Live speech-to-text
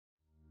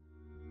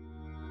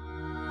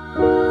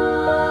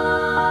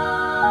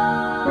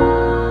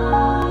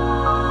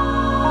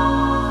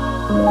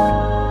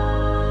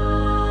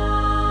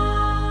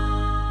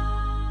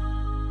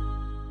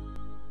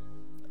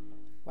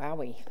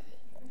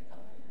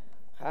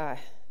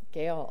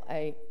Gail,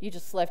 you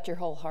just left your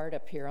whole heart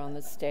up here on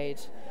the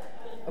stage.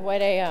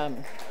 What a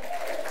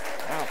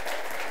wow.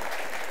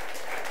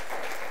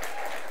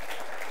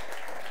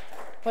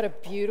 What a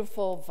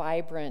beautiful,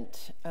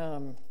 vibrant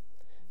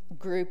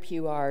group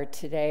you are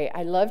today.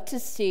 I love to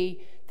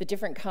see the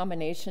different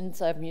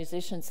combinations of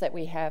musicians that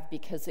we have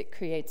because it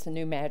creates a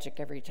new magic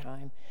every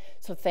time.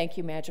 So thank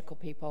you, magical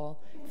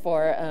people,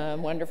 for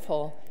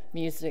wonderful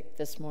music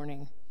this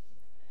morning.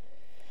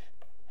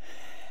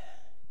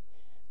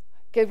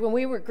 Good. When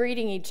we were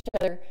greeting each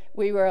other,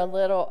 we were a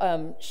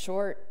little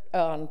short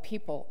on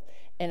people,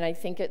 and I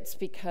think it's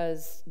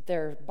because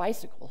there are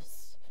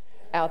bicycles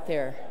out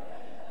there.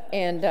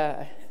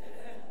 And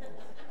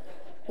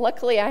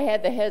luckily, I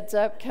had the heads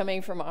up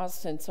coming from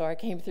Austin, so I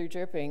came through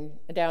dripping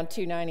down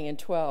 290 and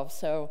 12.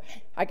 So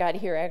I got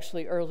here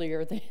actually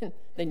earlier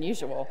than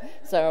usual.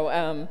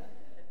 So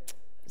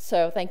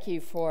thank you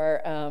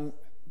for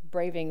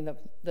braving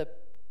the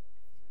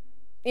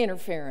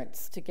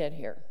interference to get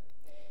here.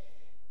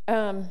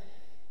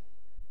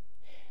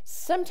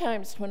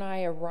 Sometimes when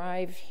I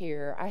arrive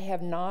here, I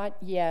have not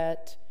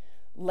yet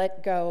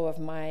let go of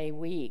my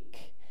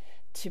week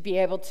to be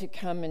able to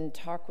come and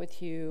talk with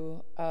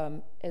you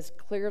as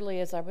clearly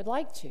as I would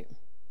like to.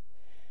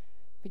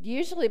 But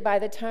usually by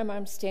the time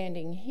I'm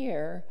standing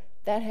here,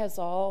 that has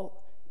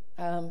all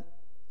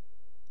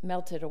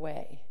melted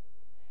away.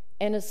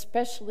 And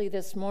especially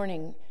this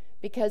morning,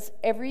 because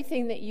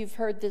everything that you've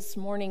heard this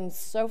morning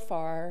so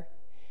far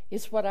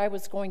is what I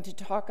was going to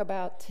talk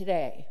about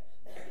today.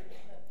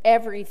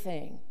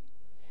 Everything.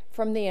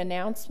 From the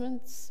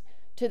announcements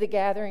to the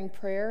gathering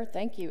prayer.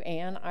 Thank you,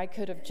 Anne. I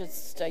could have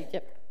just,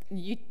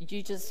 you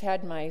just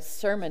had my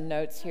sermon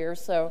notes here.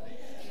 So,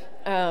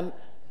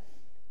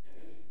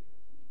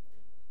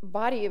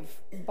 body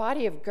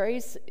of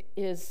grace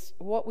is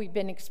what we've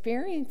been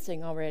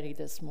experiencing already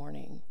this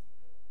morning.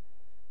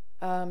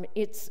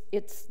 It's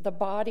the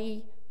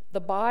body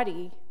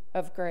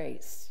of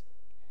grace.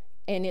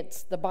 And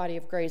it's the body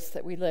of grace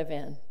that we live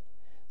in.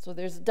 So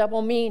there's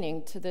double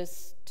meaning to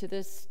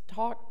this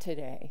talk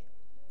today.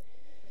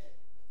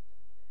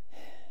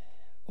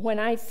 When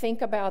I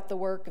think about the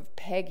work of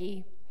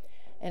Peggy,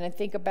 and I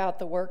think about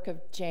the work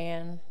of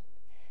Jan,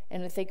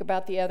 and I think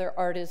about the other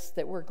artists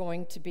that we're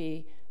going to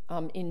be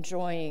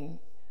enjoying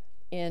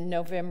in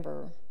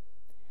November,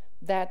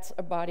 that's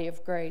a body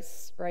of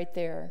grace right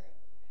there,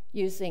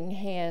 using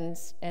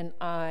hands and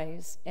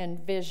eyes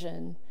and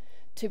vision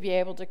to be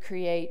able to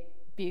create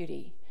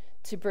beauty,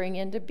 to bring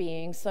into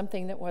being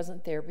something that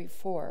wasn't there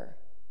before.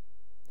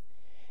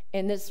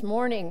 And this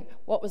morning,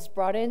 what was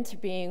brought into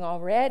being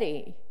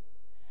already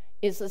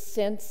is a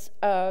sense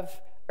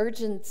of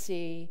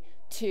urgency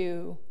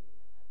to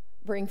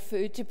bring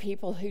food to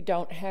people who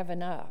don't have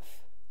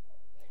enough.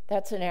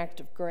 That's an act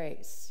of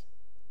grace.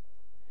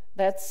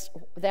 That's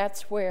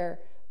where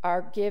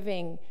our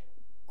giving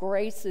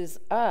graces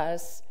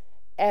us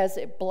as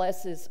it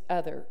blesses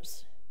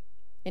others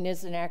and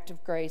is an act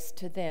of grace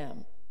to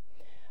them.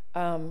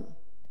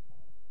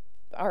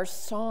 Our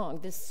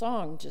song, this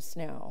song just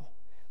now,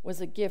 was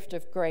a gift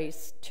of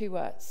grace to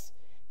us.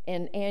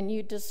 And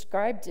you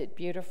described it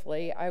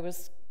beautifully. I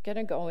was going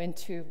to go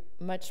into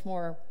much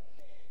more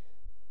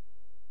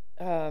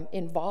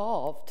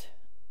involved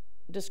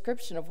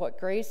description of what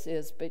grace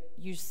is, but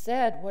you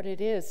said what it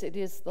is. It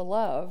is the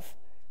love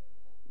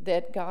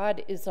that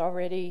God is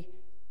already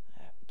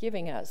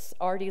giving us,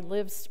 already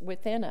lives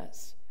within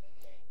us.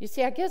 You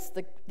see, I guess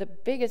the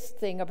biggest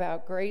thing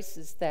about grace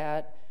is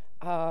that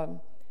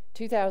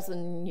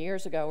 2,000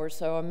 years ago or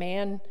so, a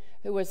man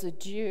who was a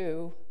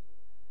Jew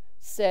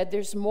said,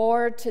 there's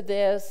more to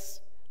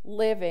this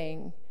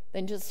living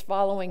than just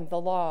following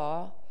the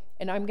law,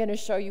 and I'm going to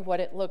show you what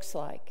it looks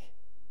like.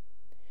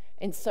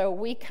 And so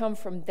we come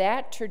from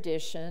that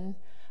tradition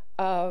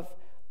of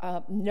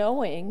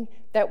knowing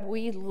that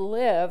we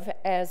live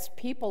as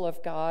people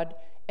of God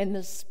and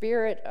the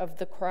Spirit of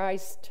the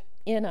Christ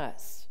in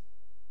us.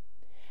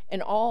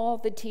 And all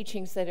the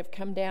teachings that have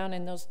come down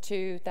in those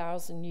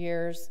 2,000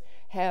 years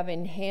have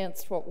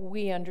enhanced what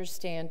we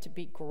understand to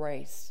be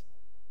grace.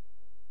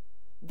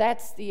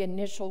 That's the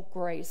initial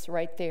grace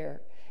right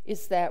there,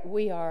 is that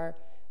we are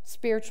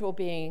spiritual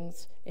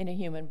beings in a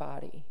human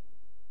body.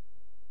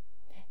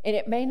 And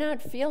it may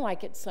not feel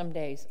like it some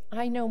days.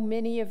 I know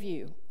many of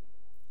you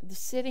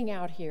sitting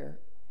out here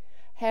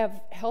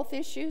have health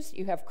issues,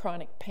 you have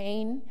chronic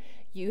pain,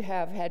 you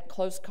have had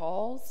close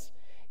calls,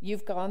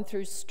 you've gone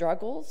through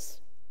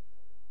struggles,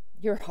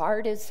 your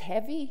heart is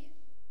heavy,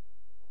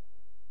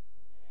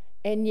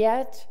 and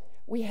yet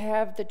we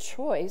have the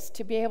choice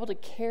to be able to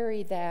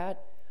carry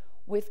that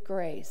with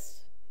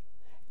grace.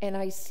 And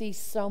I see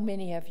so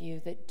many of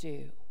you that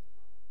do.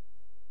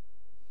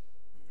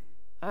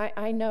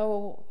 I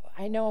know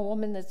a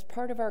woman that's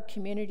part of our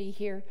community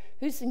here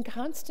who's in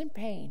constant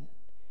pain,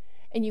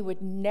 and you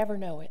would never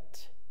know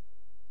it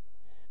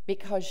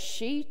because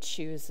she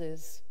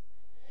chooses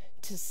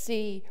to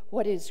see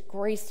what is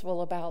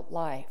graceful about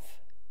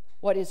life,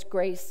 what is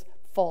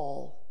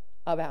graceful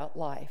about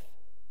life.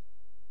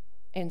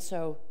 And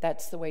so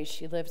that's the way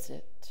she lives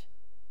it.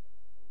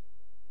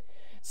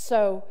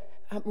 So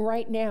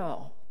right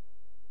now,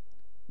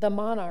 the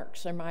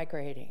monarchs are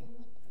migrating.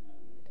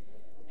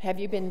 Have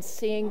you been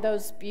seeing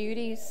those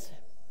beauties?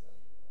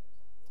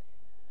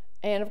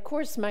 And of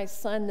course, my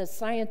son, the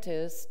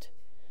scientist,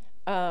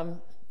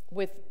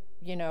 with,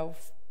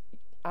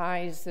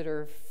 eyes that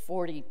are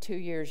 42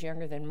 years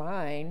younger than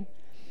mine,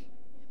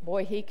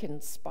 boy, he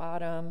can spot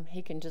them.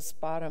 He can just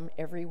spot them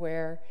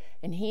everywhere.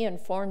 And he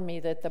informed me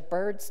that the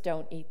birds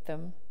don't eat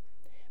them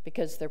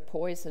because they're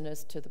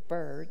poisonous to the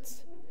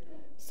birds.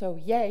 So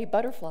yay,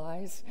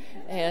 butterflies.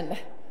 And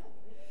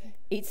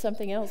eat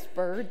something else,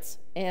 birds.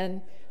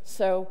 And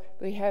so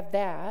we have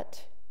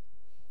that.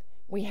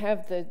 We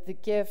have the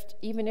gift,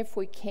 even if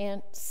we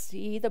can't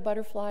see the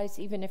butterflies,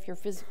 even if you're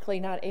physically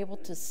not able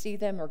to see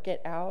them or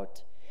get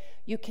out,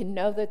 you can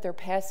know that they're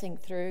passing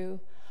through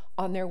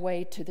on their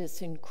way to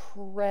this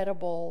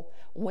incredible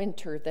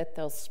winter that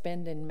they'll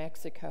spend in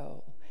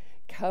Mexico,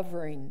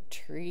 covering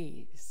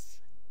trees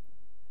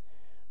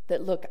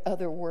that look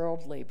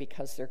otherworldly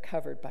because they're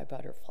covered by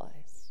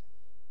butterflies.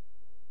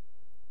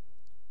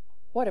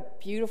 What a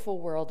beautiful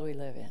world we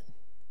live in.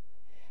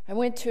 I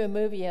went to a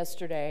movie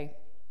yesterday.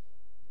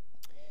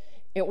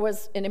 It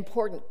was an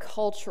important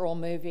cultural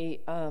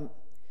movie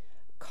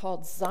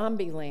called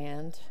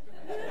Zombieland.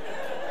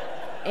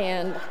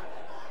 And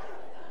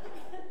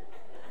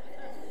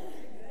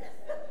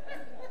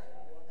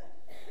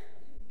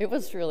it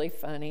was really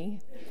funny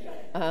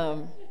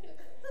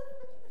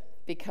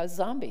because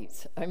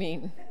zombies,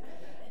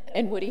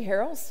 and Woody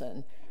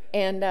Harrelson.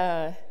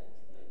 And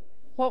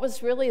what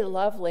was really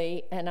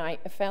lovely, and I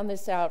found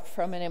this out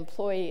from an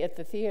employee at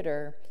the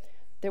theater,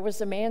 there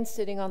was a man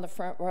sitting on the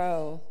front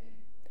row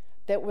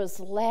that was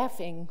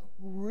laughing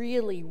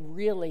really,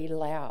 really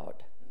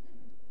loud.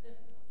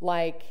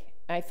 Like,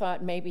 I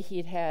thought maybe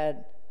he'd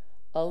had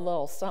a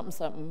little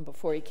something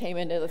before he came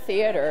into the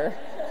theater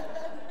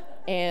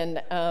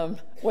and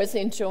was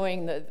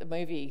enjoying the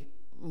movie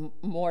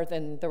more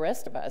than the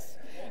rest of us.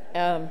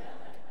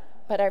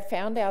 But I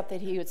found out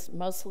that he was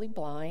mostly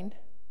blind.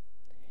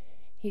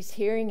 He's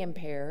hearing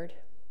impaired.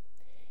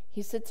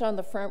 He sits on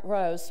the front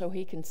row so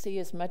he can see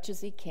as much as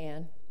he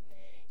can.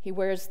 He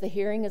wears the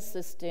hearing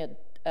assisted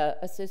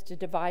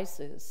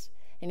devices,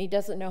 and he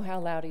doesn't know how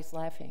loud he's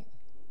laughing.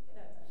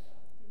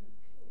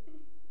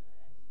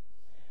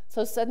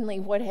 So suddenly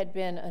what had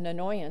been an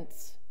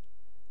annoyance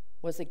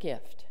was a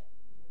gift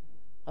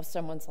of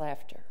someone's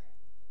laughter,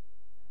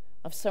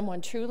 of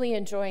someone truly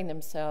enjoying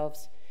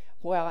themselves.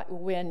 Well,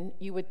 when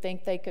you would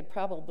think they could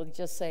probably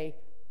just say,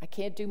 I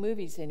can't do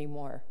movies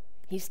anymore,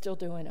 he's still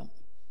doing them.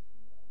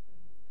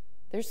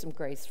 There's some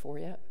grace for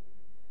you.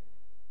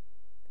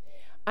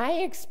 I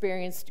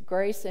experienced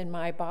grace in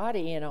my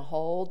body in a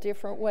whole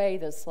different way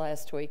this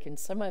last week, and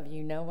some of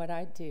you know what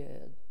I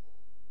did.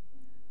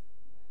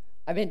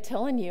 I've been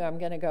telling you I'm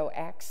going to go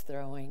axe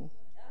throwing.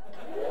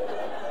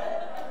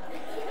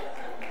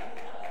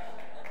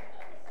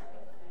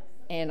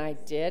 And I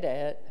did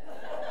it.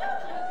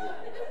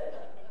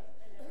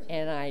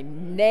 And I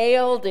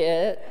nailed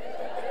it.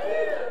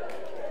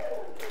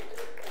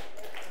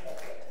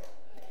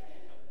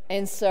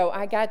 And so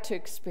I got to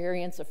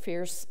experience a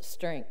fierce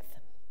strength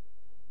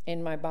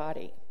in my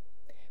body,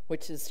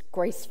 which is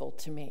graceful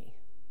to me.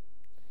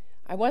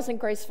 I wasn't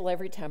graceful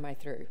every time I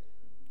threw.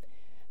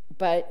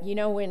 But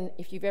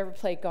if you've ever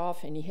played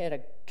golf and you hit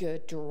a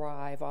good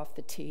drive off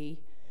the tee,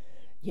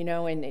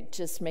 and it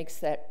just makes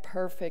that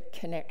perfect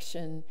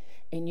connection,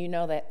 and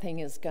that thing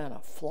is gonna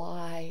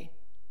fly.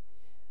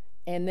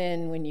 And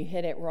then when you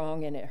hit it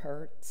wrong and it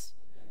hurts,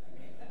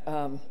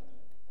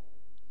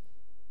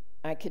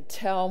 I could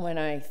tell when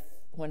I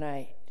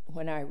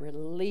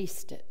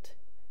released it.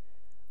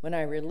 When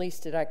I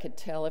released it, I could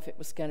tell if it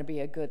was going to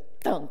be a good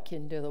thunk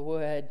into the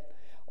wood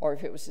or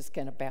if it was just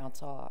going to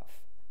bounce off.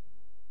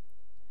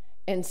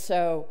 And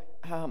so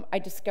I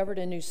discovered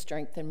a new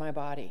strength in my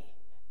body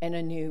and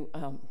a new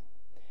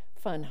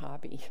fun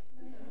hobby.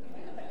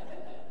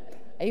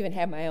 I even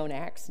have my own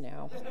axe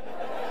now.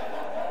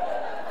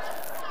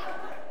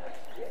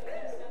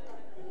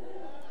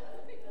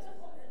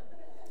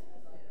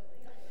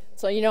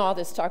 So all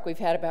this talk we've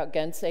had about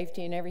gun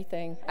safety and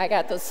everything? I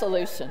got the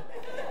solution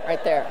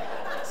right there.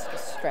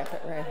 Just strap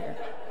it right here.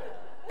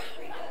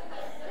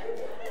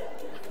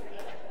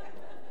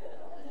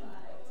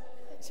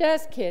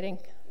 Just kidding.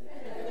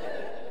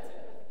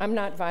 I'm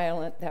not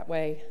violent that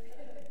way.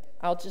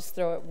 I'll just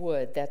throw at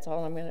wood. That's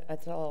all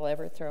I'll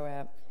ever throw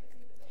at.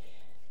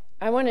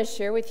 I want to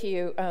share with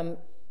you,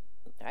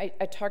 I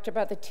talked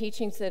about the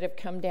teachings that have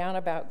come down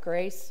about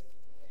grace.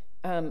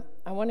 I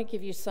want to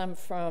give you some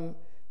from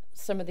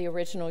some of the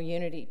original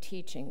Unity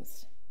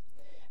teachings.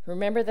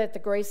 Remember that the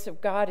grace of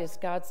God is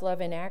God's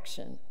love in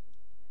action.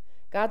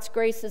 God's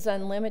grace is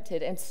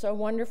unlimited and so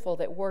wonderful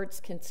that words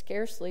can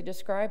scarcely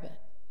describe it.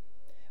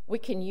 We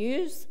can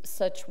use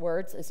such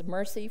words as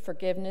mercy,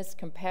 forgiveness,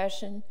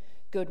 compassion,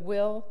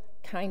 goodwill,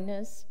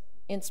 kindness,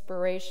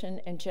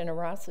 inspiration, and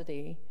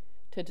generosity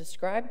to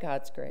describe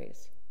God's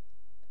grace,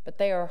 but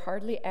they are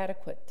hardly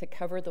adequate to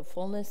cover the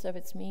fullness of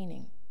its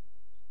meaning.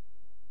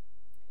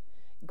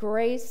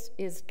 Grace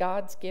is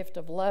God's gift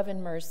of love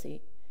and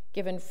mercy,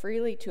 given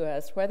freely to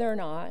us, whether or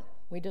not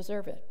we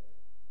deserve it.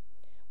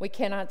 We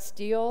cannot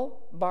steal,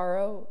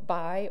 borrow,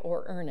 buy,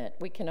 or earn it.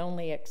 We can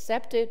only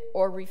accept it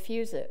or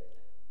refuse it.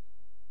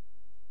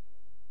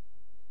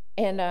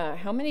 And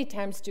how many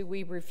times do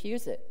we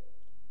refuse it?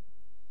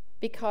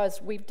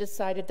 Because we've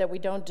decided that we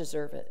don't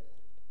deserve it,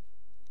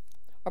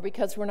 or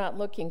because we're not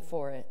looking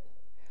for it,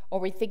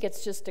 or we think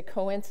it's just a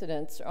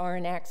coincidence or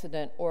an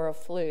accident or a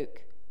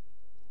fluke,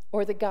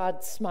 or that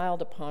God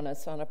smiled upon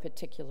us on a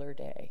particular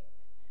day.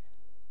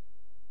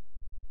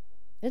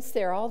 It's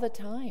there all the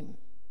time,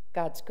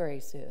 God's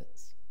grace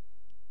is.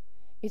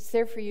 It's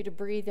there for you to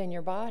breathe in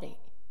your body.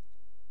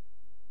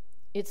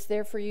 It's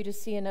there for you to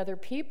see in other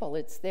people.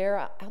 It's there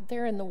out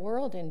there in the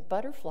world in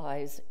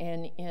butterflies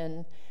and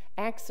in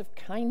acts of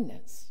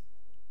kindness.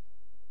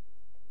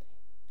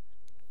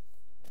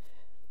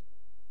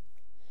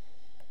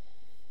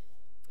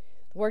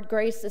 The word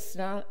grace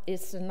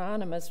is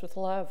synonymous with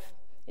love.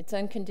 It's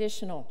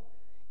unconditional,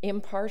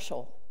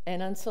 impartial,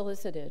 and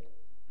unsolicited.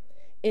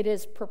 It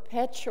is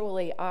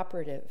perpetually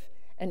operative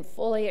and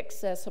fully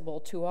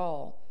accessible to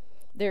all.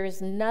 There is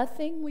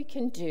nothing we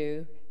can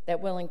do that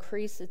will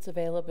increase its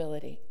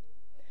availability,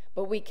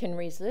 but we can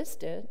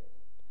resist it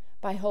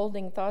by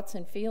holding thoughts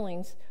and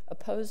feelings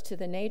opposed to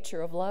the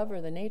nature of love or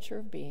the nature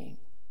of being.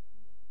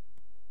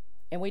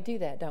 And we do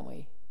that, don't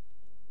we?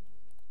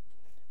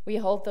 We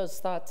hold those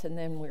thoughts and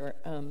then we're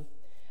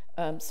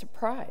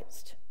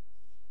surprised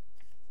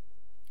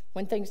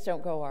when things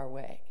don't go our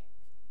way.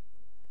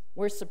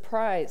 We're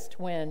surprised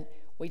when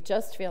we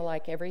just feel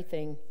like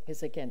everything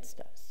is against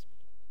us.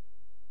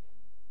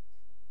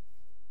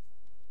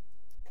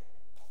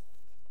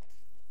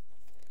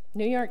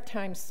 New York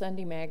Times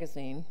Sunday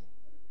magazine,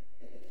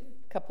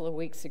 a couple of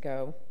weeks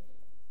ago,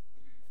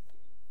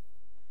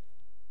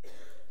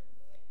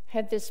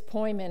 had this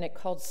poem in it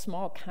called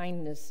Small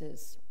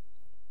Kindnesses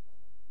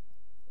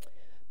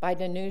by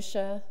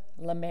Danusha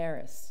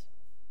Lamaris.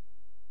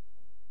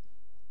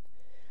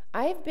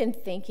 I've been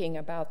thinking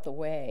about the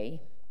way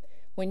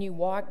when you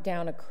walk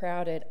down a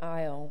crowded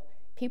aisle,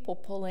 people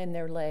pull in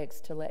their legs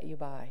to let you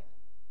by.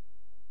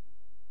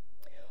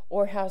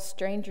 Or how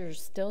strangers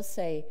still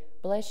say,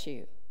 "Bless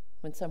you,"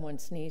 when someone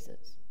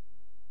sneezes,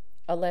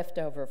 a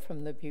leftover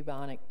from the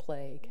bubonic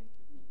plague.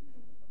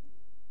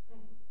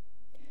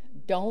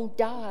 Don't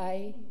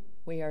die,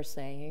 we are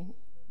saying.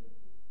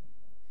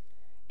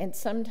 And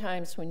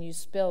sometimes when you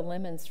spill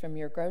lemons from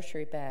your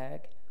grocery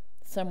bag,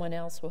 someone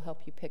else will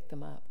help you pick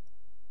them up.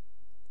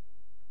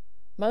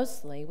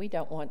 Mostly, we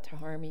don't want to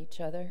harm each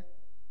other.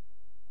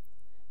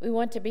 We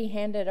want to be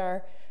handed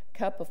our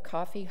cup of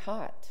coffee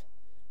hot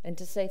and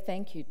to say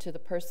thank you to the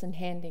person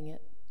handing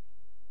it,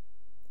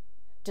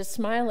 to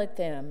smile at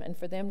them and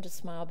for them to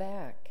smile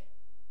back,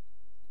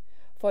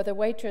 for the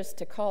waitress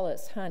to call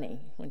us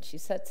honey when she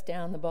sets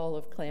down the bowl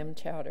of clam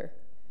chowder,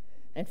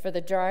 and for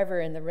the driver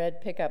in the red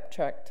pickup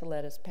truck to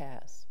let us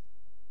pass.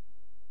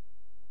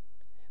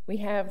 We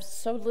have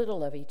so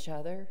little of each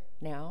other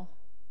now,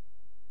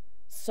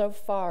 so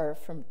far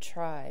from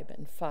tribe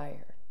and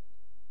fire.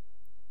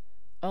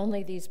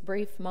 Only these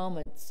brief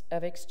moments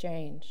of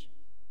exchange.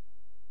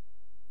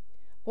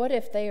 What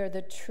if they are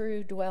the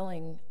true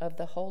dwelling of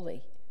the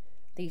holy,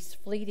 these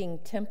fleeting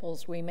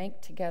temples we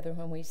make together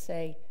when we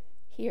say,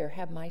 "Here,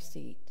 have my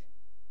seat.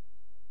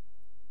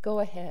 Go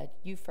ahead,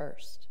 you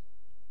first.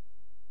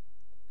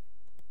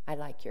 I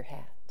like your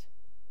hat."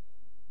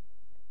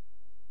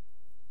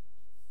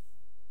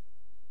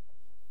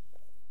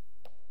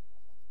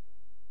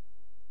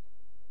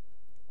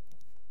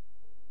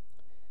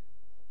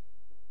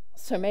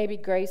 So maybe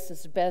grace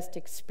is best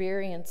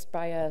experienced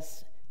by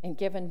us and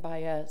given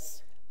by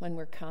us when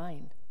we're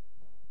kind.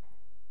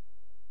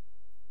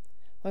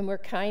 When we're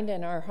kind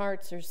and our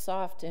hearts are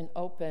soft and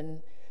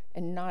open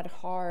and not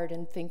hard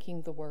and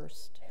thinking the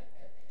worst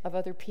of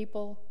other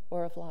people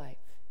or of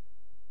life.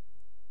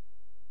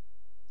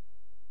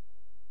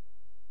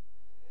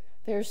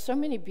 There are so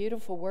many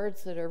beautiful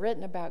words that are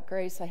written about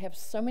grace. I have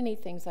so many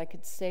things I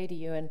could say to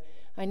you, and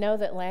I know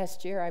that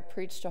last year I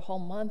preached a whole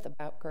month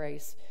about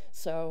grace,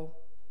 so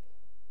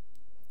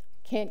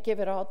can't give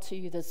it all to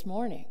you this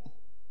morning,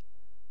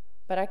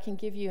 but I can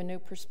give you a new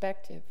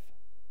perspective.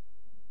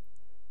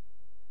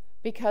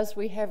 Because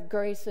we have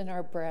grace in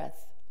our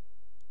breath.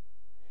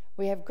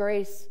 We have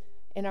grace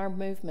in our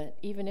movement,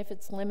 even if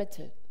it's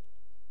limited.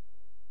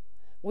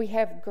 We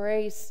have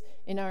grace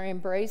in our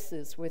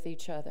embraces with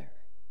each other.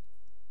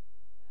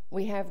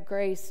 We have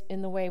grace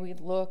in the way we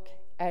look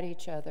at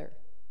each other.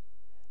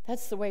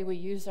 That's the way we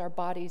use our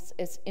bodies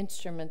as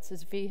instruments,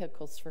 as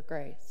vehicles for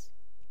grace.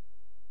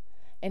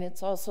 And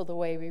it's also the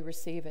way we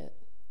receive it.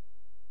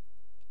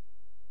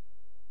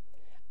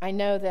 I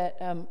know that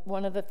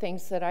one of the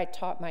things that I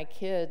taught my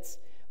kids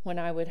when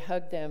I would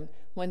hug them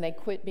when they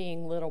quit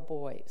being little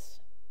boys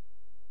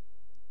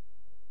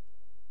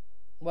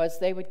was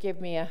they would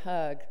give me a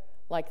hug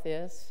like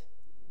this,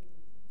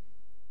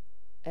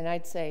 and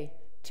I'd say,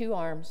 2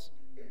 arms.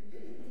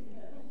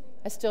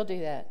 I still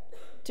do that.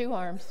 2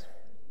 arms,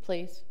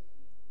 please.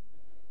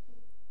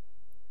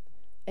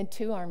 And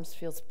 2 arms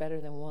feels better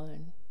than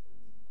 1.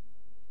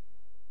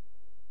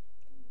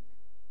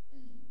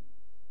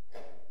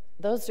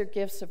 Those are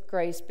gifts of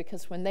grace,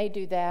 because when they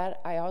do that,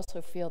 I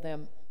also feel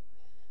them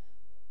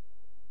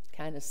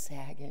kind of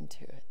sag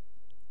into it.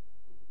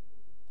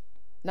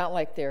 Not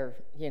like they're,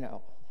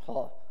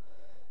 oh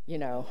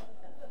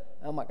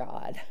my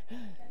God,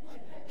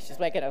 she's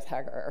making us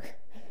hug her.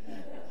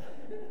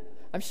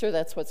 I'm sure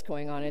that's what's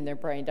going on in their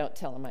brain. Don't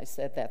tell them I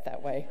said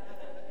that way.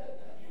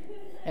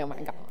 Oh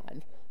my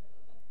God.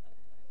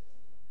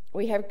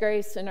 We have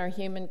grace in our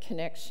human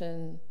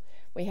connection.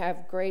 We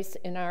have grace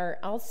in our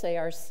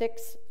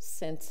 6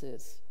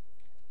 senses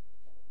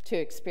to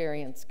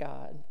experience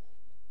God.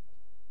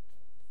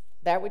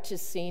 That which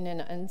is seen and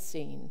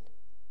unseen.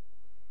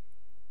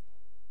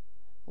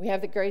 We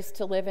have the grace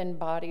to live in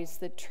bodies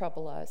that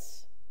trouble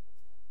us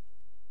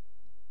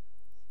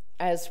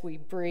as we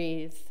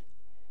breathe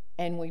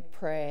and we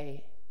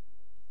pray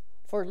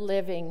for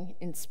living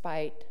in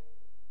spite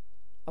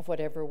of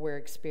whatever we're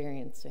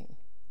experiencing.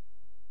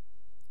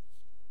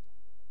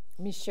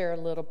 Let me share a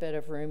little bit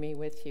of Rumi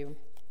with you.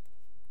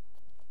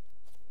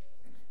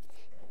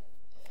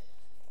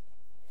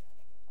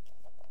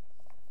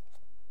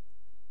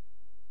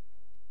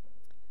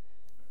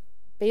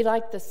 Be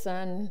like the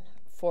sun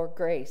for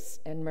grace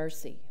and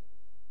mercy.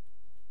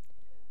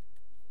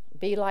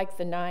 Be like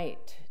the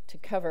night to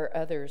cover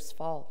others'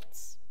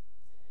 faults.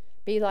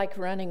 Be like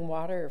running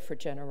water for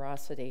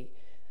generosity.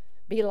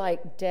 Be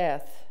like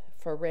death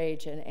for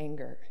rage and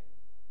anger.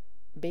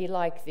 Be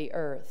like the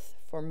earth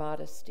for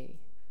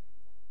modesty.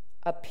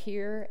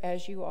 Appear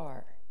as you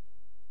are.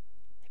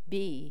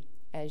 Be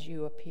as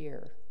you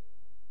appear.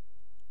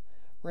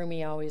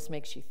 Rumi always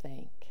makes you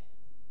think.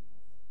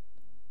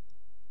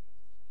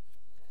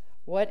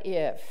 What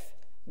if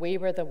we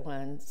were the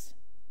ones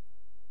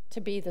to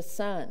be the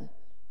sun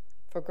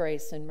for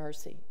grace and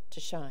mercy to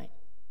shine?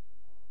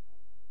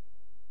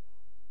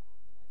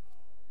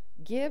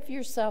 Give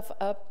yourself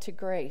up to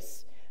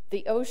grace.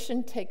 The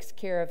ocean takes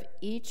care of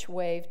each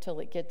wave till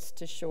it gets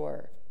to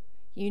shore.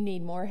 You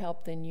need more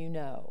help than you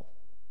know,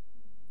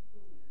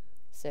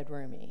 said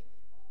Rumi.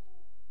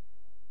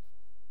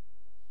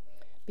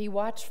 Be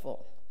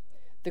watchful.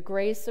 The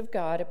grace of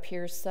God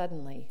appears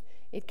suddenly.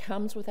 It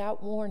comes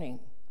without warning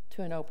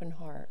to an open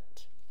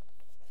heart.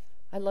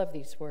 I love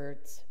these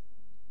words.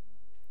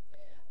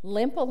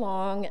 Limp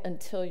along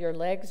until your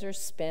legs are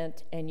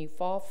spent and you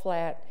fall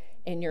flat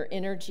and your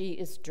energy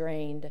is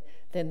drained.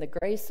 Then the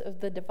grace of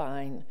the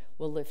divine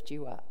will lift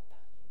you up.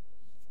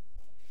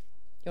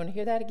 You want to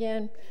hear that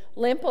again?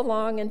 Limp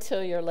along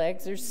until your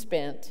legs are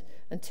spent,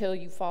 until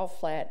you fall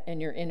flat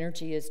and your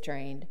energy is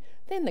drained.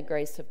 Then the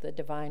grace of the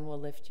divine will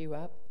lift you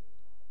up.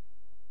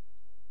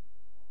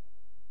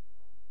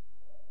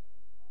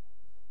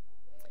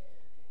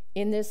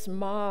 In this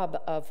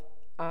mob of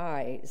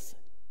eyes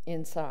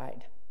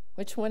inside,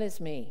 which one is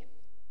me?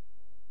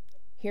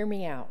 Hear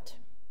me out.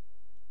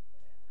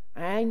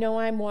 I know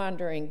I'm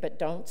wandering, but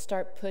don't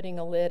start putting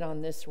a lid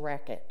on this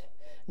racket.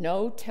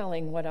 No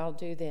telling what I'll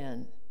do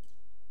then.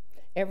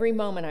 Every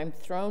moment I'm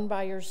thrown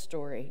by your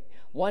story.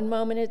 One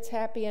moment it's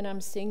happy and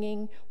I'm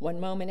singing. One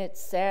moment it's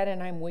sad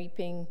and I'm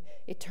weeping.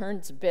 It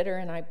turns bitter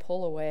and I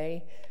pull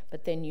away.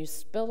 But then you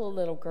spill a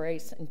little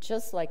grace, and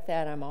just like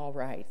that, I'm all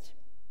right.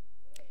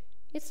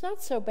 It's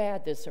not so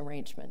bad, this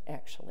arrangement,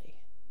 actually.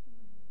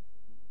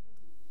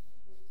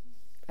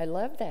 I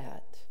love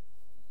that.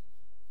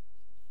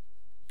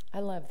 I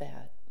love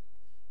that.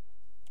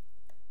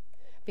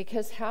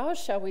 Because how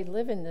shall we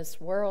live in this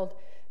world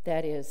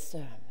that is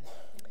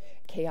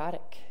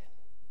chaotic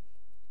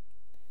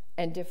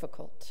and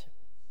difficult,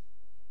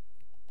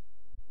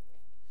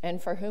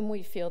 and for whom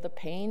we feel the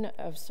pain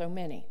of so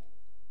many,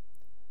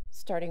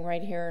 starting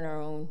right here in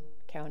our own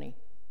county,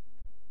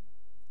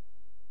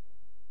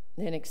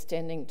 then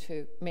extending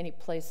to many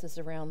places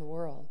around the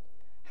world?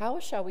 How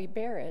shall we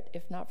bear it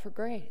if not for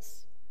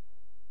grace?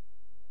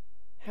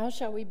 How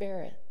shall we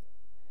bear it?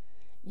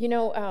 You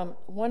know,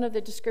 one of the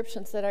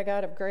descriptions that I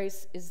got of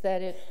grace is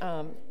that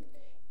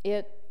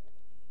it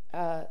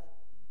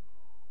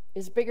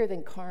is bigger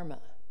than karma.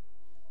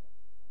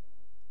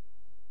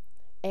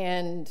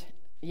 And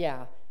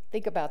yeah,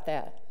 think about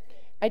that.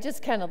 I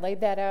just kind of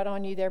laid that out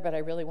on you there, but I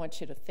really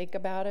want you to think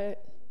about it.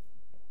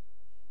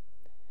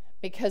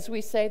 Because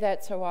we say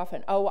that so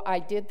often. Oh, I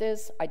did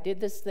this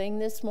thing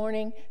this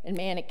morning, and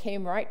man, it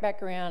came right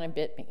back around and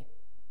bit me.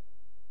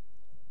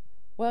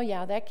 Well,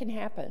 yeah, that can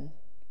happen.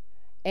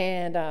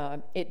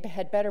 And it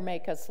had better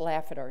make us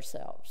laugh at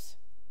ourselves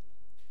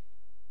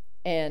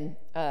and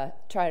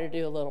try to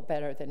do a little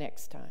better the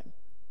next time.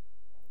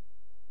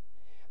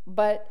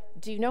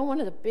 But do you know one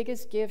of the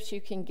biggest gifts you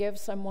can give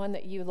someone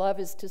that you love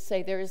is to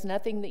say, there is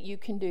nothing that you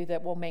can do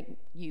that will make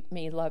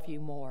me love you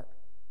more.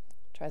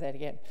 Try that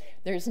again.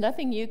 There's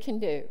nothing you can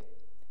do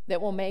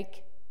that will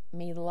make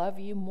me love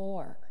you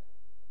more.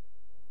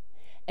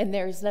 And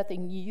there's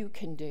nothing you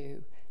can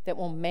do that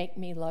will make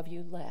me love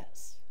you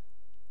less.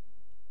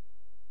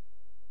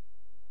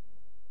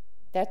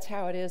 That's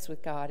how it is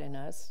with God and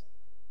us.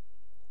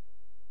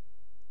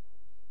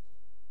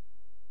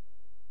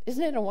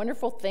 Isn't it a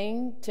wonderful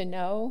thing to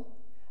know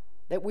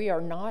that we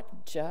are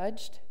not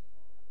judged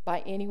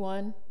by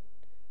anyone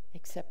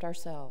except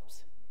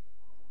ourselves?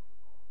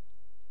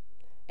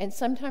 And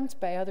sometimes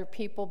by other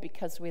people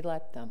because we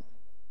let them.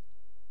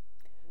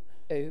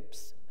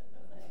 Oops.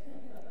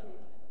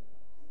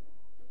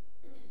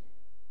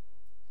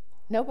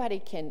 Nobody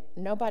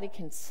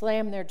can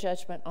slam their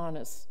judgment on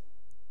us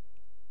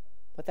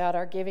without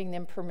our giving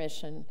them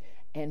permission.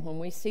 And when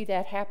we see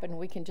that happen,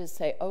 we can just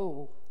say,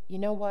 oh, you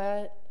know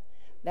what?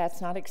 That's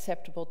not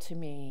acceptable to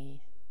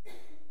me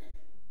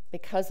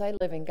because I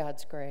live in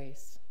God's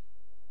grace.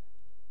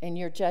 And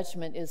your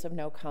judgment is of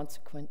no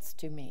consequence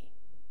to me.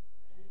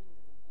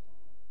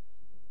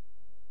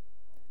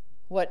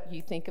 What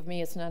you think of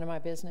me is none of my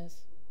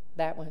business.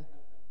 That one.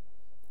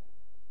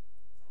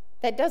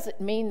 That doesn't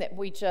mean that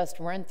we just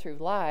run through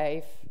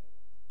life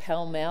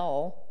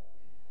pell-mell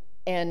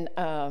and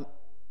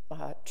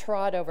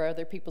trod over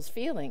other people's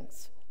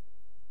feelings.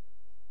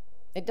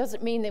 It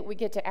doesn't mean that we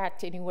get to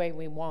act any way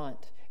we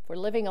want. If we're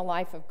living a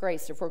life of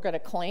grace, if we're going to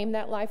claim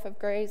that life of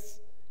grace,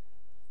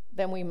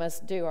 then we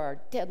must do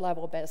our dead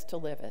level best to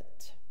live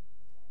it.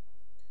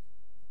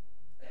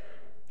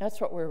 That's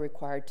what we're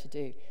required to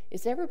do.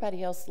 Is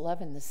everybody else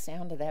loving the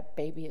sound of that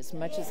baby as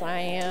much as I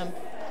am?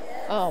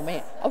 Oh,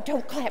 man. Oh,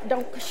 don't clap.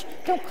 Don't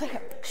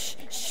clap. Shh,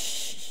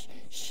 shh,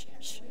 shh,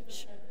 shh,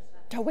 shh.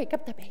 Don't wake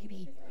up the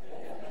baby.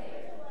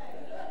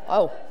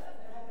 Oh,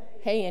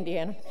 hey,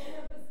 Indiana.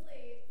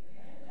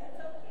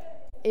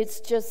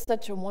 It's just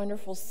such a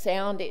wonderful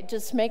sound. It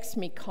just makes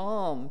me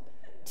calm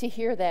to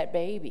hear that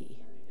baby.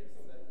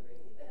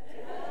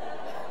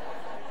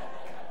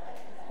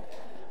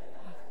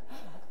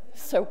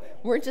 So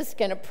we're just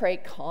going to pray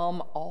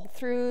calm all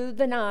through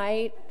the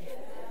night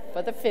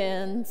for the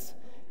Finns.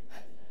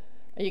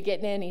 Are you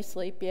getting any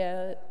sleep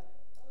yet?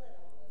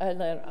 A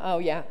little. Oh,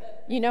 yeah.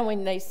 You know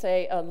when they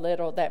say a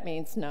little, that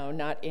means no,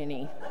 not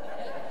any.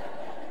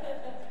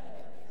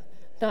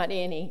 Not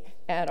any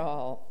at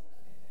all.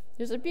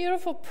 There's a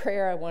beautiful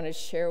prayer I want to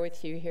share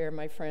with you here,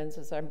 my friends,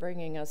 as I'm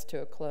bringing us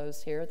to a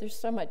close here. There's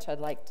so much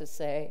I'd like to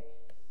say.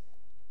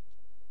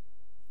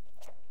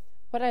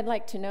 What I'd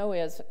like to know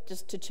is,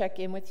 just to check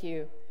in with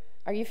you,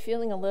 are you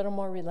feeling a little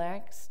more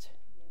relaxed?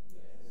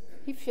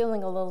 Are you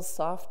feeling a little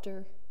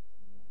softer?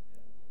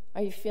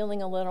 Are you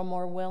feeling a little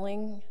more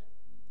willing?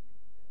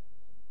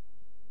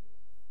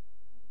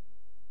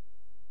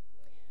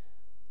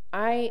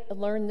 I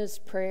learned this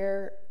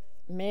prayer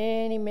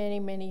many, many,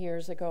 many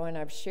years ago, and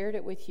I've shared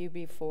it with you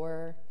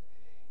before.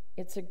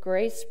 It's a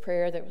grace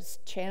prayer that was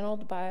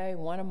channeled by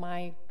one of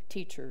my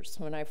teachers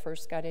when I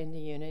first got into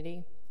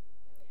Unity.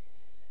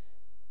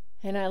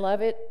 And I love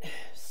it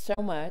so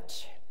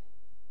much.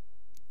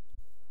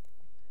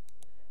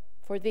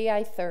 For thee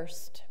I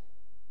thirst.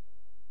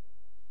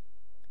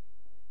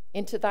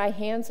 Into thy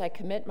hands I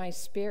commit my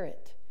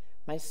spirit,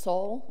 my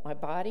soul, my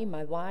body,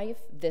 my life,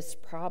 this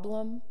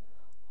problem,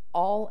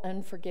 all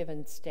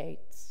unforgiven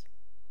states.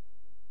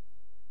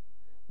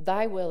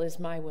 Thy will is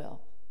my will.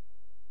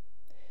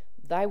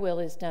 Thy will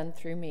is done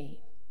through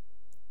me.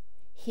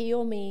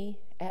 Heal me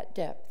at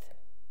depth.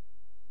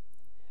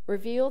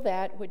 Reveal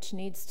that which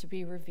needs to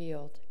be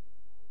revealed.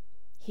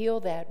 Heal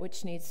that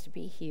which needs to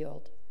be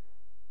healed.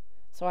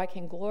 So I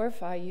can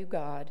glorify you,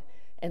 God,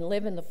 and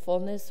live in the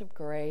fullness of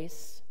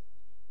grace.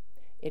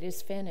 It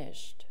is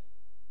finished.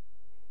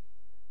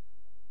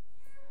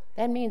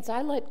 That means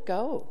I let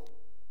go.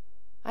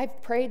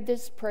 I've prayed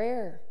this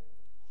prayer.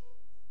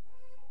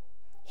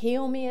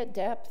 Heal me at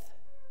depth.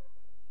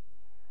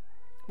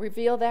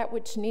 Reveal that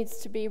which needs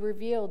to be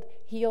revealed.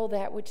 Heal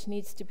that which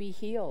needs to be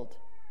healed.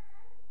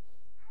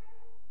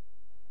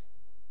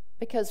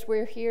 Because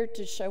we're here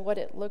to show what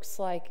it looks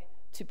like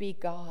to be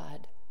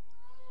God.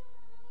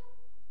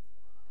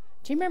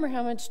 Do you remember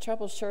how much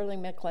trouble Shirley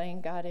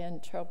MacLaine got in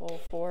trouble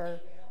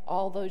for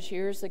all those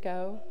years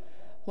ago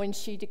when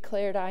she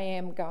declared, I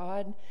am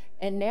God?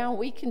 And now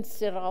we can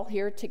sit all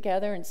here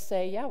together and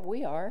say, yeah,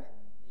 we are.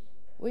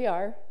 We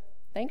are.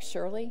 Thanks,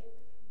 Shirley.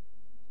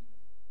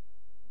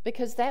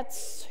 Because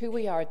that's who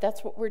we are.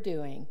 That's what we're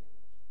doing.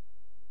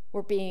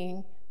 We're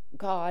being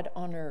God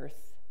on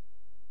earth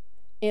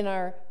in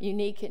our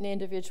unique and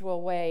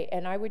individual way.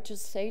 And I would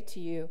just say to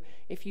you,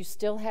 if you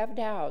still have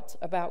doubts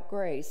about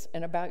grace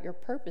and about your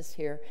purpose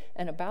here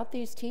and about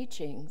these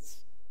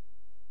teachings,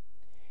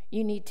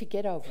 you need to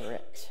get over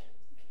it.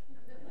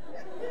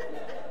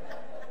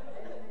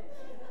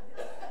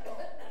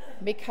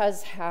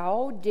 Because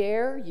how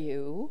dare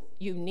you,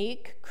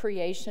 unique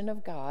creation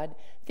of God,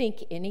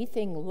 think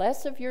anything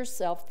less of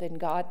yourself than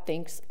God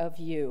thinks of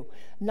you?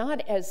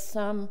 Not as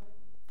some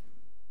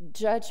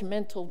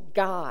judgmental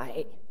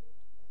guy,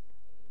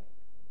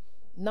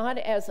 not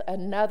as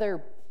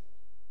another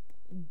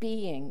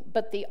being,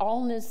 but the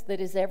allness that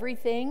is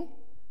everything.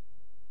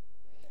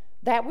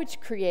 That which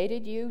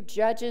created you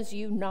judges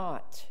you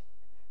not.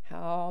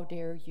 How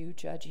dare you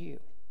judge you?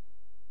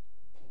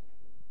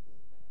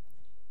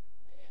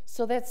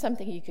 So that's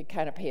something you could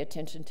kind of pay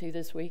attention to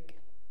this week.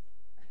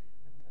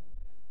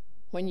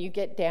 When you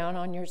get down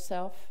on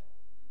yourself,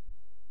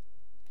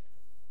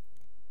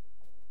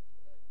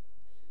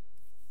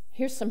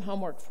 Here's some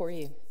homework for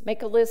you.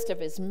 Make a list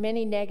of as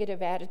many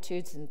negative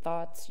attitudes and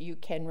thoughts you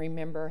can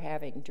remember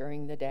having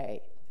during the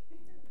day.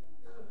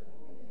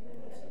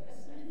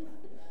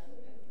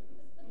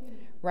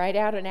 Write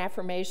out an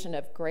affirmation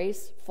of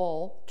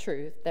graceful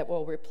truth that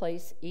will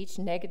replace each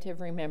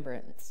negative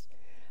remembrance.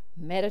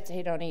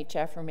 Meditate on each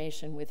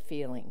affirmation with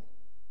feeling.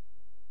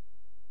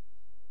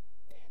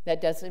 That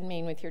doesn't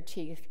mean with your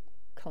teeth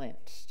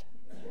clenched.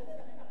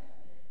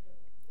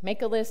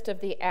 Make a list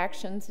of the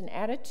actions and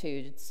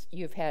attitudes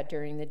you've had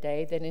during the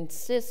day that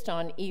insist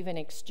on even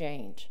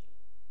exchange.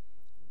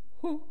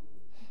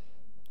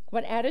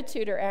 What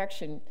attitude or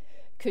action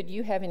could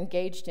you have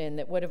engaged in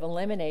that would have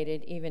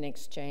eliminated even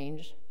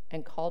exchange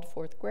and called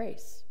forth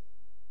grace?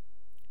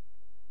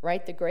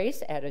 Write the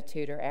grace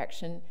attitude or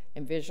action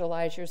and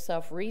visualize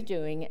yourself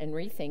redoing and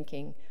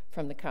rethinking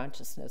from the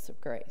consciousness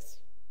of grace.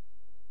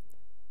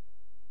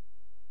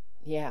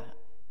 Yeah,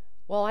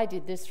 well, I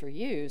did this for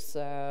you,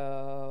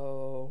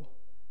 so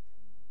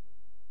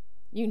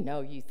you know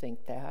you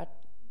think that.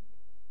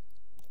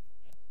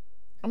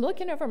 I'm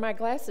looking over my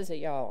glasses at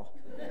y'all.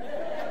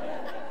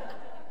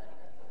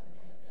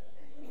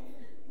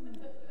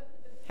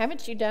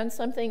 Haven't you done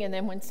something and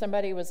then when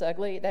somebody was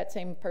ugly, that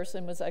same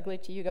person was ugly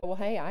to you, go, well,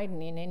 hey,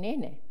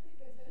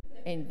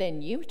 and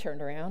then you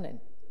turned around and,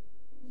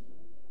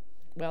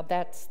 well,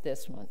 that's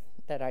this one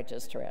that I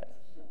just read.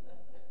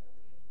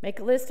 Make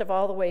a list of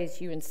all the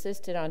ways you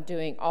insisted on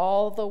doing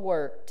all the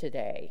work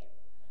today.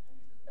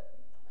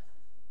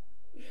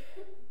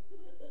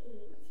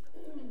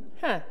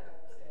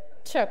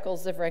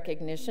 Chuckles of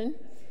recognition.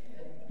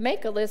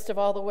 Make a list of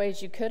all the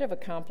ways you could have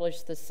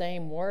accomplished the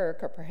same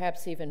work, or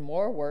perhaps even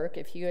more work,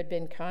 if you had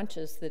been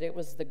conscious that it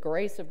was the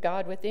grace of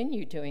God within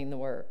you doing the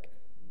work.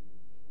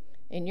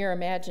 In your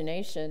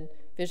imagination,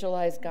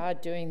 visualize God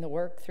doing the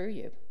work through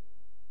you.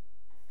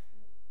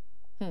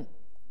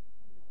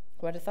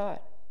 What a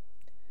thought.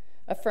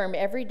 Affirm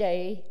every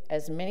day,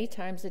 as many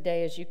times a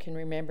day as you can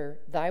remember,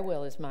 thy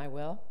will is my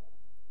will.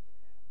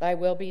 Thy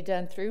will be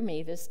done through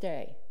me this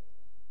day.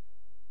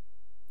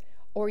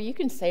 Or you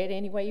can say it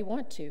any way you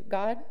want to.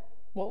 God,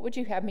 what would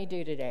you have me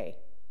do today?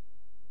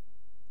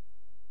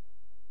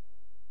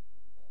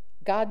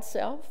 God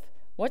self,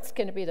 what's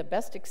going to be the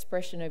best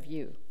expression of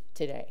you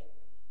today?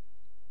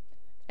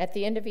 At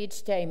the end of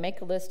each day,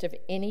 make a list of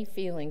any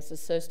feelings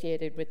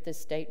associated with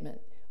this statement.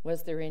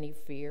 Was there any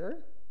fear?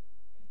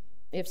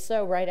 If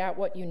so, write out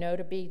what you know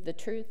to be the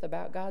truth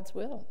about God's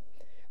will.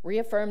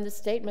 Reaffirm the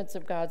statements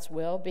of God's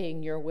will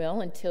being your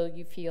will until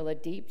you feel a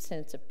deep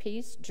sense of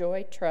peace,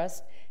 joy,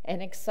 trust,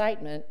 and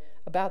excitement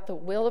about the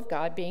will of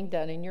God being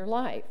done in your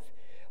life.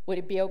 Would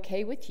it be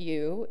okay with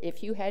you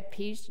if you had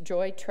peace,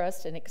 joy,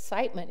 trust, and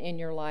excitement in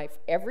your life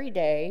every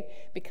day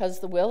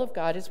because the will of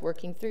God is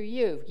working through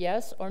you?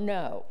 Yes or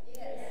no?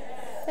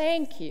 Yes.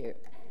 Thank you.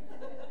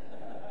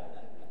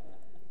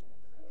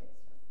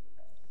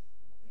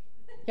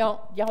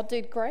 Y'all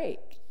did great.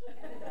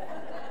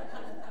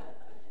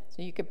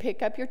 So you could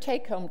pick up your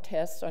take-home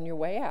test on your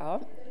way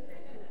out.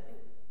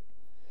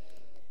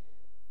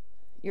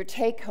 Your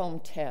take-home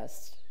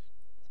test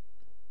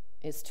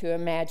is to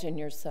imagine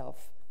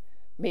yourself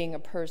being a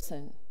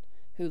person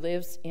who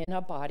lives in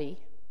a body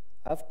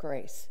of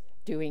grace,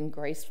 doing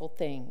graceful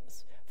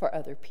things for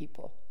other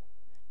people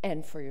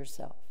and for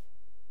yourself.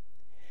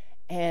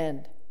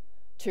 And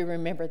to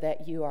remember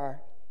that you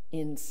are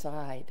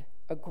inside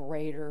a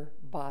greater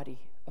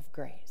body of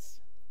grace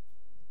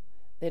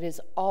that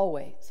is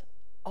always,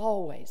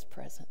 always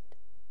present,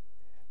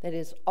 that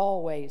is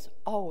always,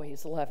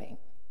 always loving,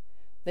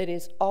 that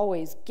is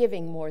always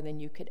giving more than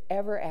you could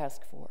ever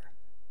ask for.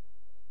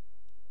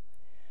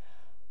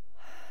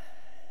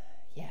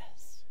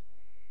 Yes.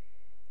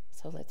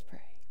 So let's pray.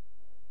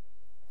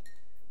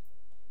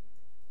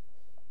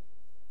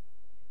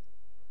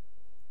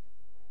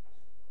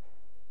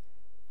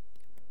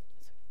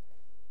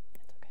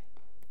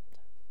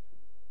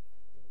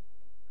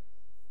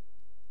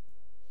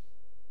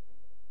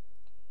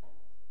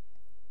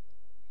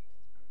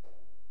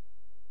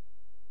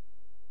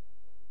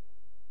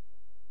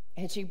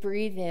 As you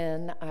breathe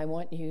in, I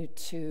want you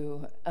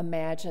to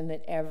imagine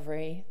that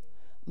every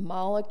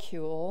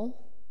molecule,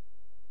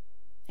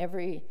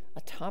 every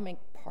atomic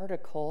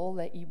particle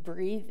that you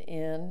breathe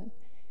in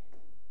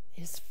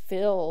is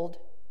filled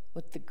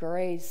with the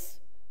grace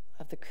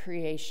of the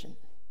creation.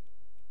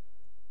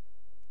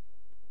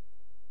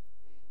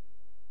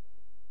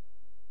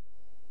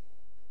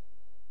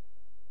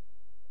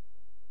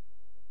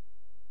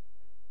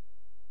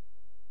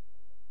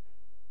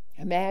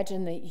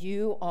 Imagine that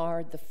you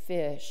are the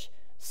fish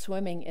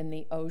swimming in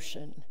the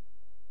ocean.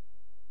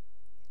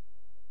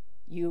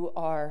 You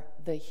are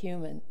the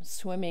human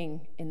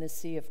swimming in the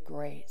sea of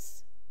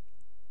grace.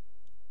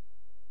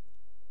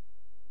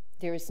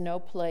 There is no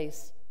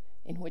place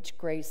in which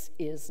grace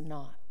is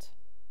not.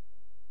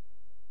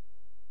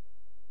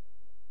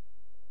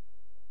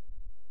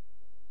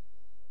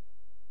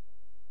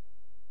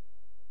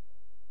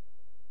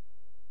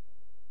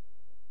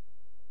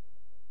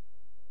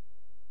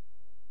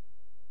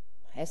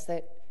 As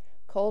that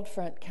cold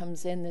front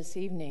comes in this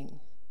evening,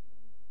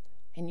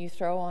 and you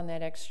throw on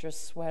that extra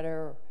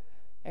sweater or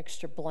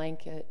extra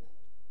blanket,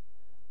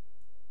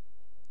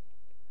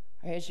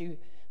 or as you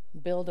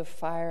build a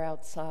fire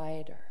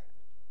outside, or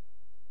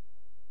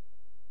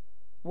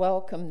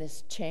welcome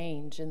this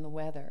change in the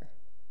weather.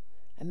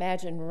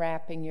 Imagine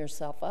wrapping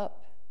yourself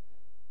up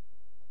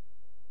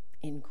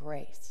in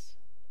grace.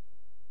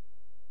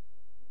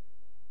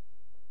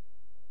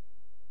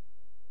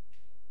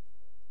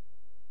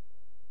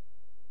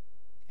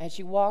 As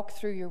you walk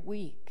through your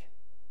week,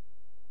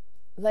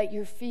 let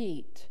your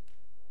feet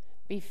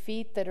be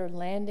feet that are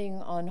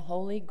landing on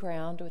holy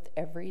ground with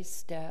every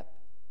step.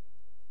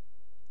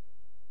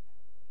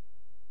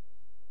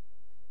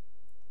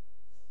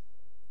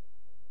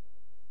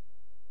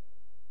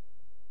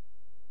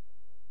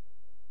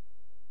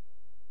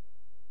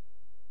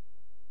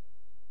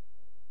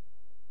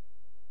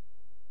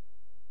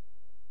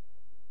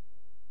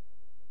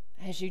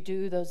 As you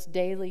do those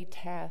daily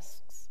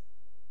tasks,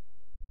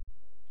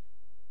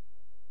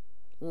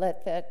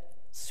 let that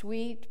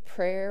sweet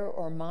prayer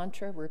or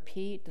mantra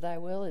repeat, "Thy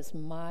will is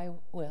my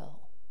will.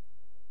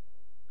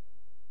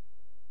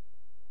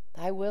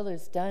 Thy will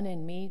is done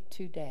in me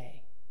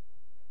today."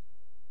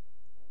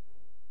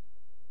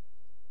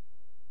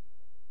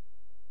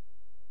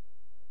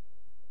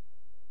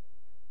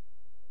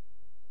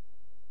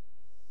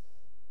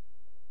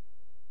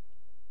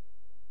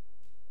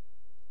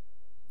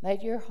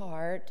 Let your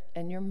heart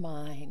and your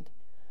mind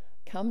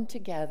come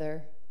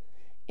together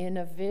in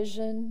a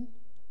vision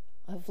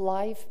of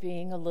life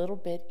being a little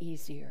bit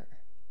easier.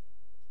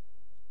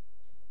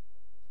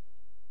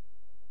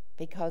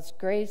 Because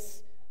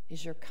grace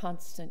is your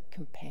constant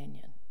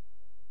companion.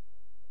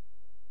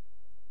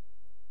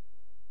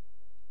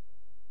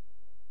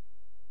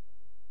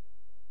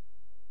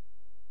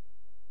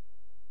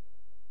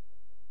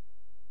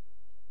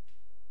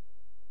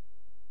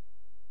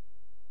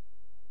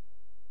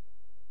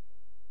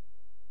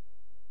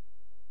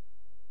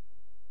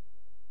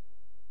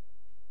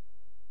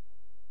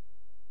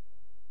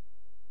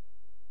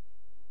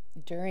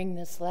 During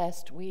this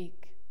last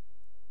week,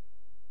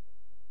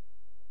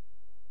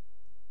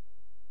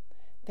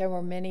 there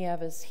were many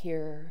of us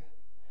here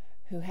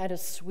who had a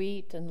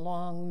sweet and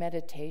long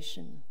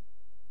meditation.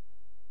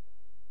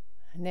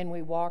 And then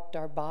we walked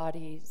our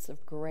bodies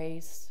of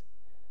grace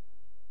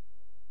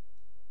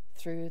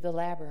through the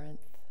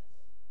labyrinth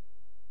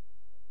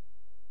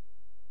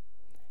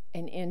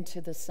and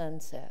into the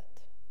sunset.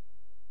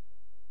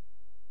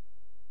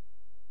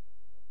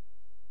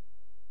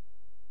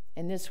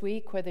 And this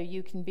week, whether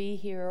you can be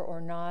here or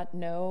not,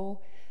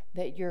 know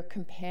that your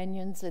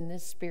companions in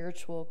this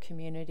spiritual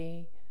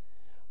community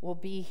will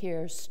be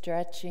here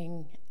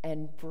stretching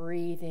and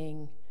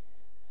breathing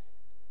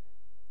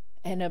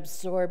and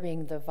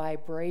absorbing the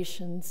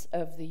vibrations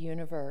of the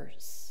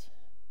universe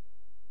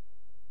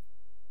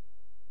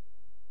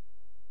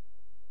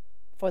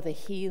for the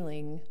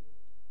healing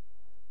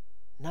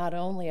not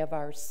only of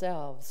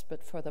ourselves,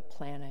 but for the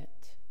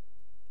planet.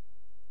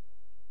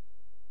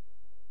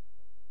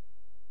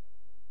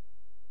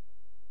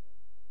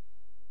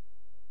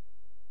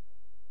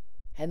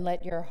 And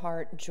let your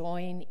heart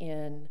join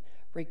in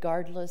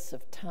regardless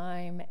of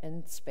time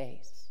and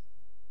space.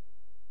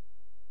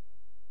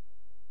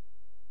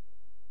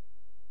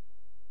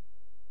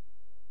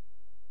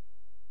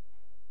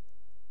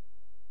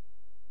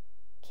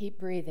 Keep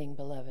breathing,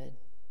 beloved.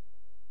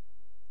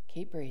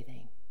 Keep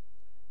breathing.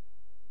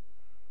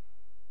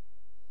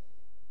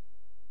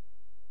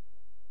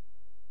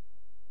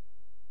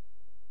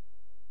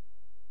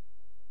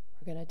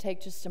 We're going to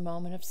take just a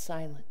moment of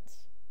silence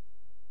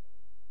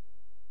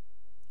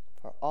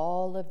for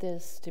all of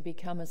this to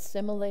become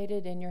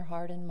assimilated in your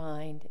heart and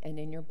mind and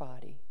in your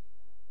body.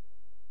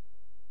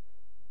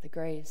 The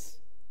grace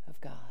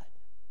of God.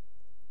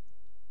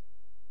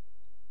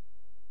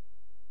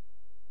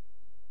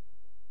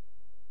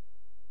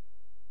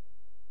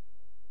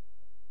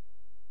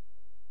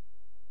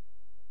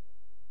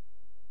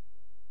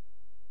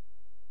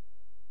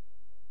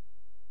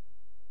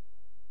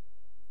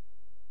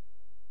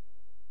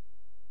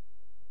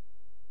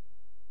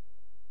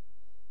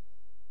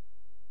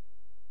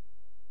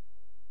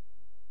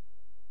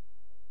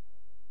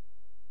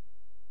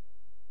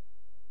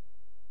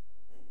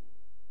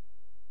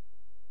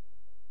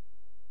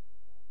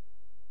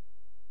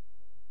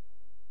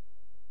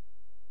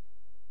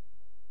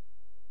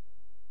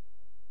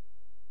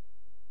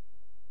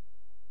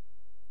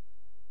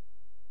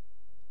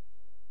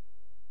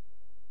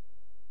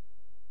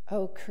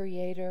 O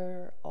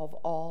Creator of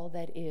all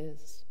that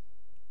is,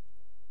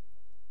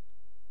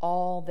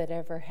 all that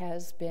ever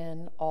has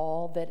been,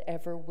 all that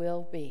ever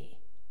will be,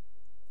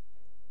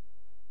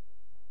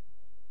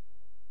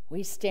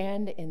 we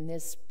stand in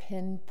this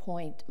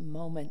pinpoint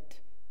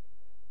moment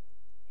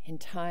in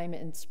time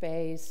and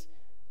space,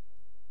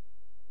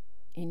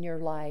 in your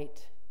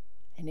light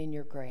and in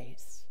your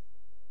grace.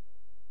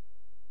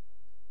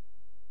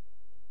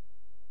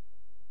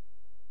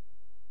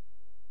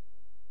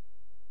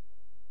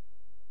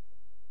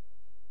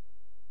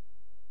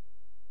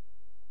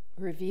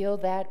 Reveal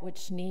that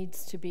which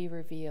needs to be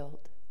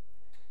revealed,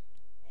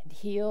 and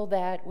heal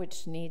that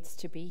which needs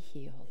to be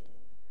healed,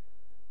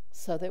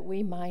 so that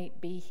we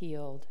might be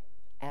healed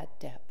at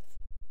depth.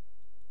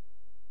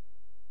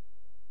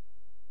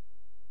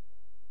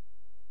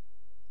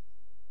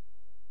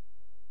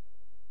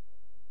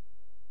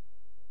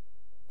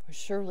 For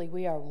surely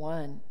we are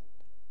one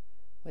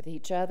with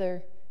each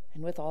other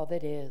and with all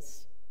that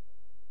is,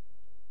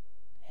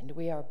 and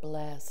we are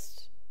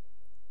blessed.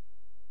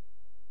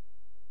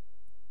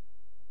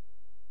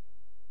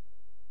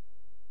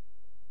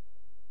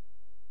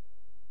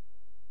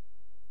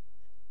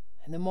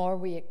 And the more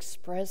we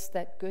express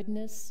that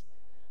goodness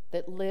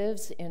that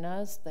lives in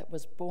us, that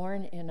was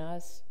born in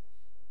us,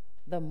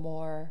 the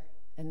more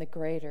and the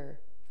greater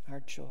our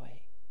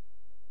joy.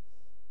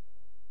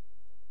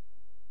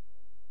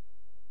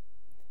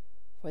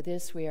 For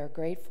this we are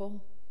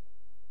grateful.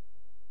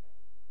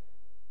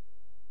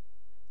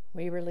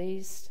 We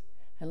release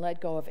and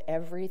let go of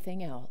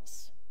everything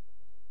else.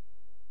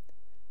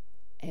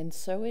 And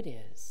so it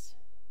is.